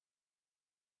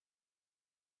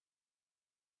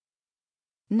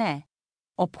Ne,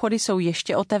 obchody jsou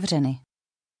ještě otevřeny.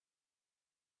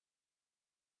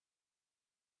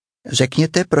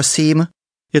 Řekněte, prosím,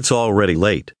 It's already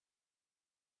late.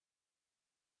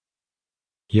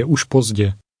 Je už pozdě.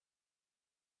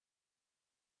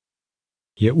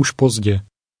 Je už pozdě.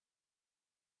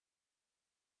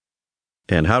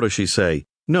 And how does she say,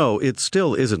 no, it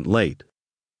still isn't late?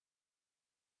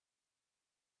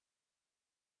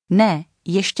 Ne,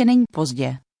 ještě není pozdě.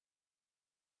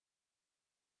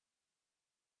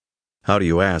 How do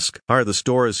you ask, are the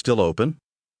stores still open?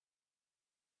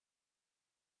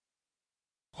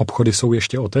 Obchody jsou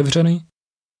ještě otevřeny?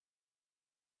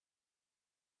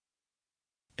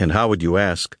 And how would you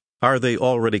ask, are they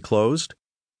already closed?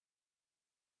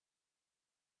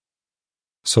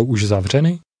 Jsou už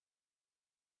zavřeny?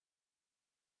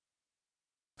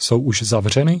 Jsou už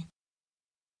zavřeny?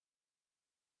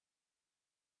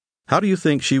 How do you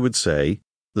think she would say,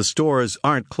 the stores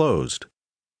aren't closed?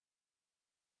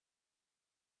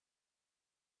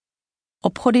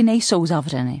 Obchody nejsou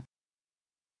zavřeny.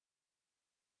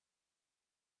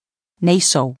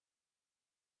 Nejsou.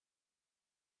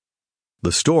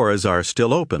 The stores are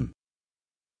still open.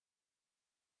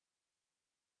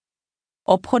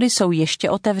 Obchody jsou ještě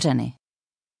otevřeny.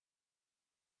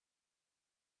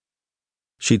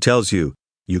 She tells you,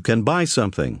 you can buy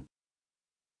something.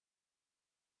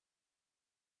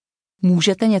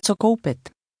 Můžete něco koupit.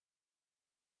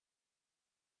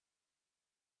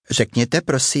 řekněte,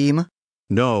 prosím,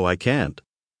 No, I can't.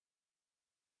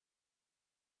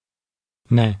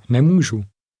 Ne, nemůžu.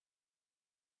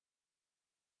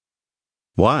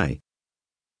 Why?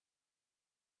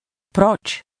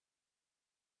 Proč?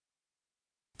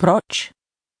 Proč?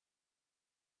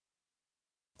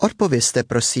 odpovězte,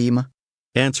 prosím,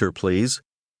 Answer, please.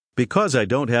 Because I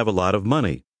don't have a lot of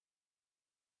money.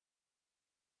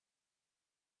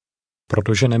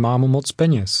 Protože nemám moc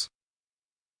peněz.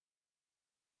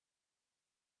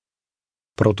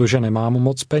 Protože nemám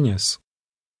moc peněz.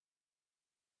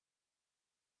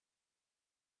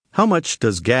 How much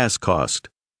does gas cost?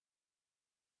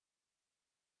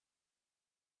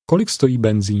 Kolik stojí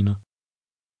benzín?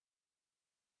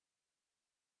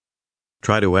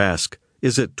 Try to ask,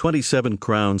 is it 27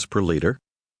 crowns per liter?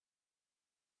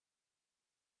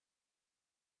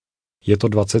 Je to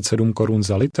 27 korun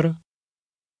za litr?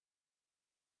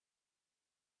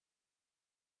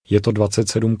 Je to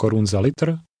 27 korun za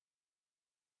litr?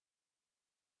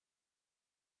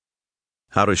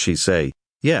 How does she say,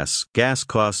 yes, gas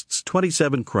costs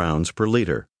 27 crowns per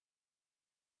liter?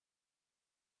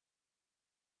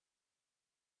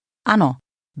 Ano,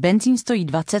 benzín stojí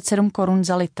 27 korun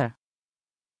za litr.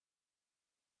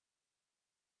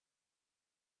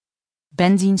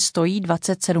 Benzín stojí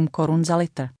 27 korun za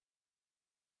litr.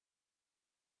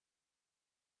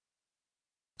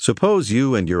 Suppose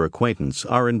you and your acquaintance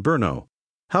are in Brno.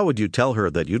 How would you tell her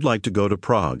that you'd like to go to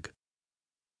Prague?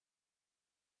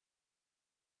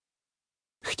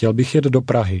 Chtěl bych jet do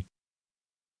Prahy.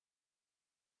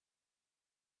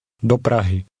 Do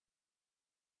Prahy.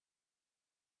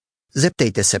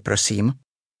 zeptejte se, prosím,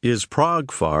 Is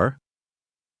Prague far?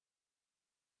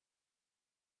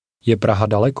 Je Praha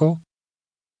daleko?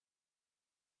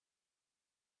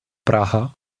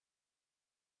 Praha?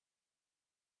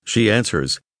 She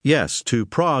answers, yes, to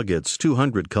Prague it's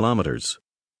 200 kilometers.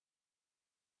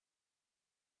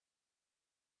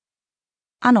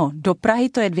 Ano, do Prahy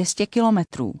to je 200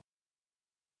 kilometrů.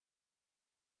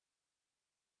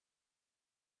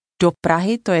 Do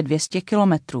Prahy to je 200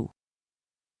 kilometrů.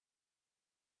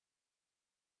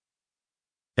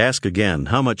 Ask again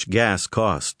how much gas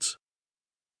costs.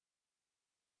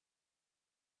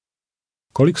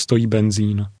 Kolik stojí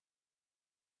benzín?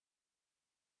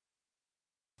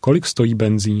 Kolik stojí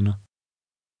benzín?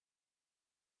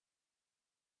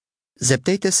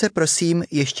 zeptejte se, prosím,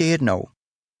 ještě jednou,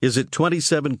 Is it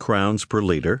 27 crowns per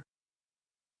liter?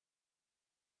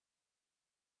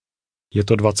 Je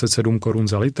to 27 korun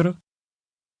za litr?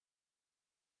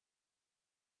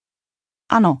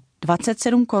 Ano,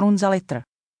 27 korun za litr.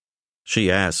 She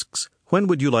asks, when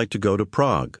would you like to go to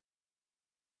Prague?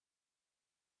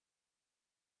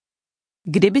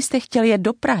 Kdy byste chtěl jet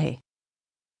do Prahy?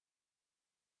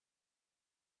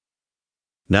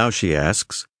 Now she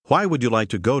asks, why would you like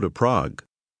to go to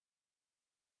Prague?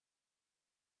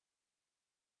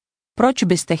 Proč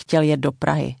byste chtěl jet do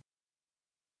Prahy?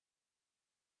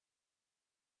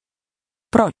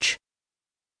 Proč?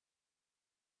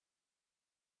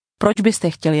 Proč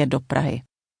byste chtěl jet do Prahy?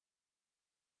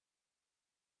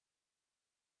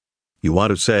 You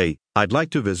want to say, I'd like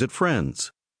to visit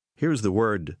friends. Here's the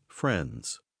word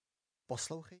friends. poslouchej.